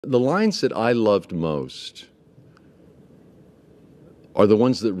The lines that I loved most are the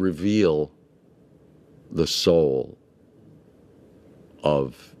ones that reveal the soul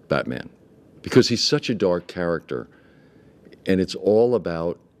of Batman, because he's such a dark character, and it's all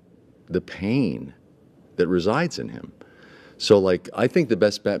about the pain that resides in him. So, like, I think the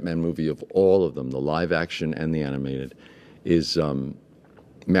best Batman movie of all of them, the live action and the animated, is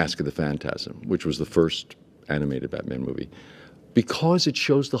Mask of the Phantasm, which was the first animated Batman movie, because it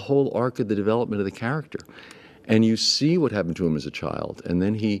shows the whole arc of the development of the character. And you see what happened to him as a child. And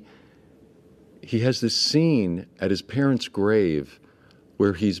then he has this scene at his parents' grave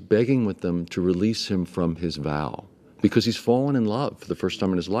where he's begging with them to release him from his vow, because he's fallen in love for the first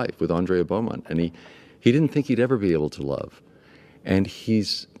time in his life with Andrea Beaumont. And he didn't think he'd ever be able to love. And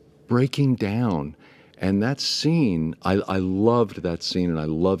he's breaking down. And that scene, I loved that scene, and I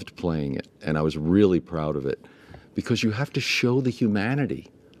loved playing it. And I was really proud of it, because you have to show the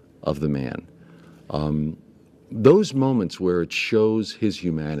humanity of the man. Those moments where it shows his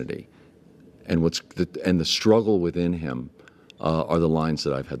humanity and the struggle within him are the lines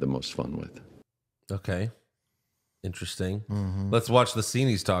that I've had the most fun with. Okay. Interesting. Let's watch the scene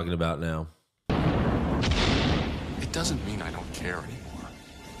he's talking about now. It doesn't mean I don't care anymore.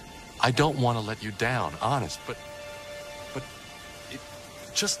 I don't want to let you down, honest, but it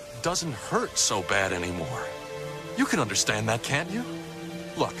just doesn't hurt so bad anymore. You can understand that, can't you?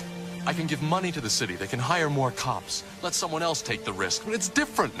 Look, I can give money to the city. They can hire more cops. Let someone else take the risk. But it's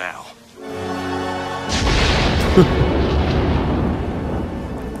different now.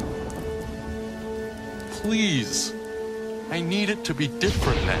 Please. I need it to be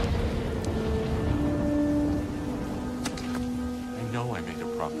different now. I know I made a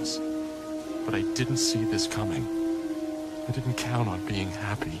promise, but I didn't see this coming. I didn't count on being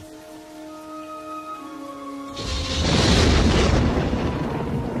happy.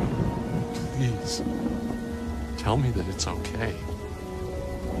 Please, tell me that it's okay.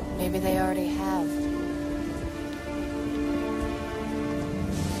 Maybe they already have.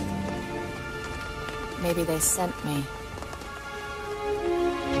 Maybe they sent me.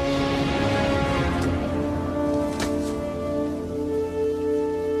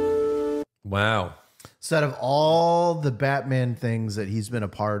 Wow. So out of all the Batman things that he's been a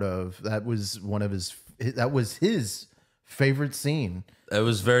part of, that was his favorite scene. It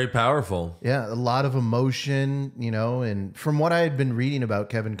was very powerful. Yeah, a lot of emotion, you know, and from what I had been reading about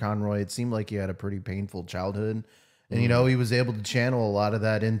Kevin Conroy, it seemed like he had a pretty painful childhood. And, you know, he was able to channel a lot of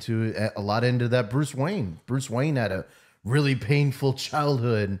that into that Bruce Wayne. Bruce Wayne had a really painful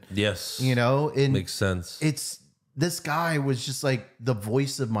childhood. Yes. You know, and makes sense. This guy was just like the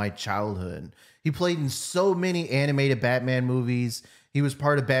voice of my childhood. He played in so many animated Batman movies. He was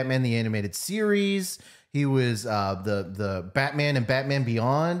part of Batman the Animated Series. He was the Batman and Batman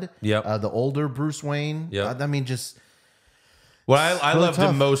Beyond. Yep. The older Bruce Wayne. Yep. I mean, just... Well, I really loved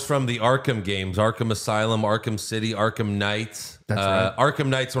him most from the Arkham games. Arkham Asylum, Arkham City, Arkham Knight. That's right. Arkham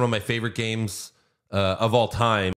Knight's one of my favorite games of all time.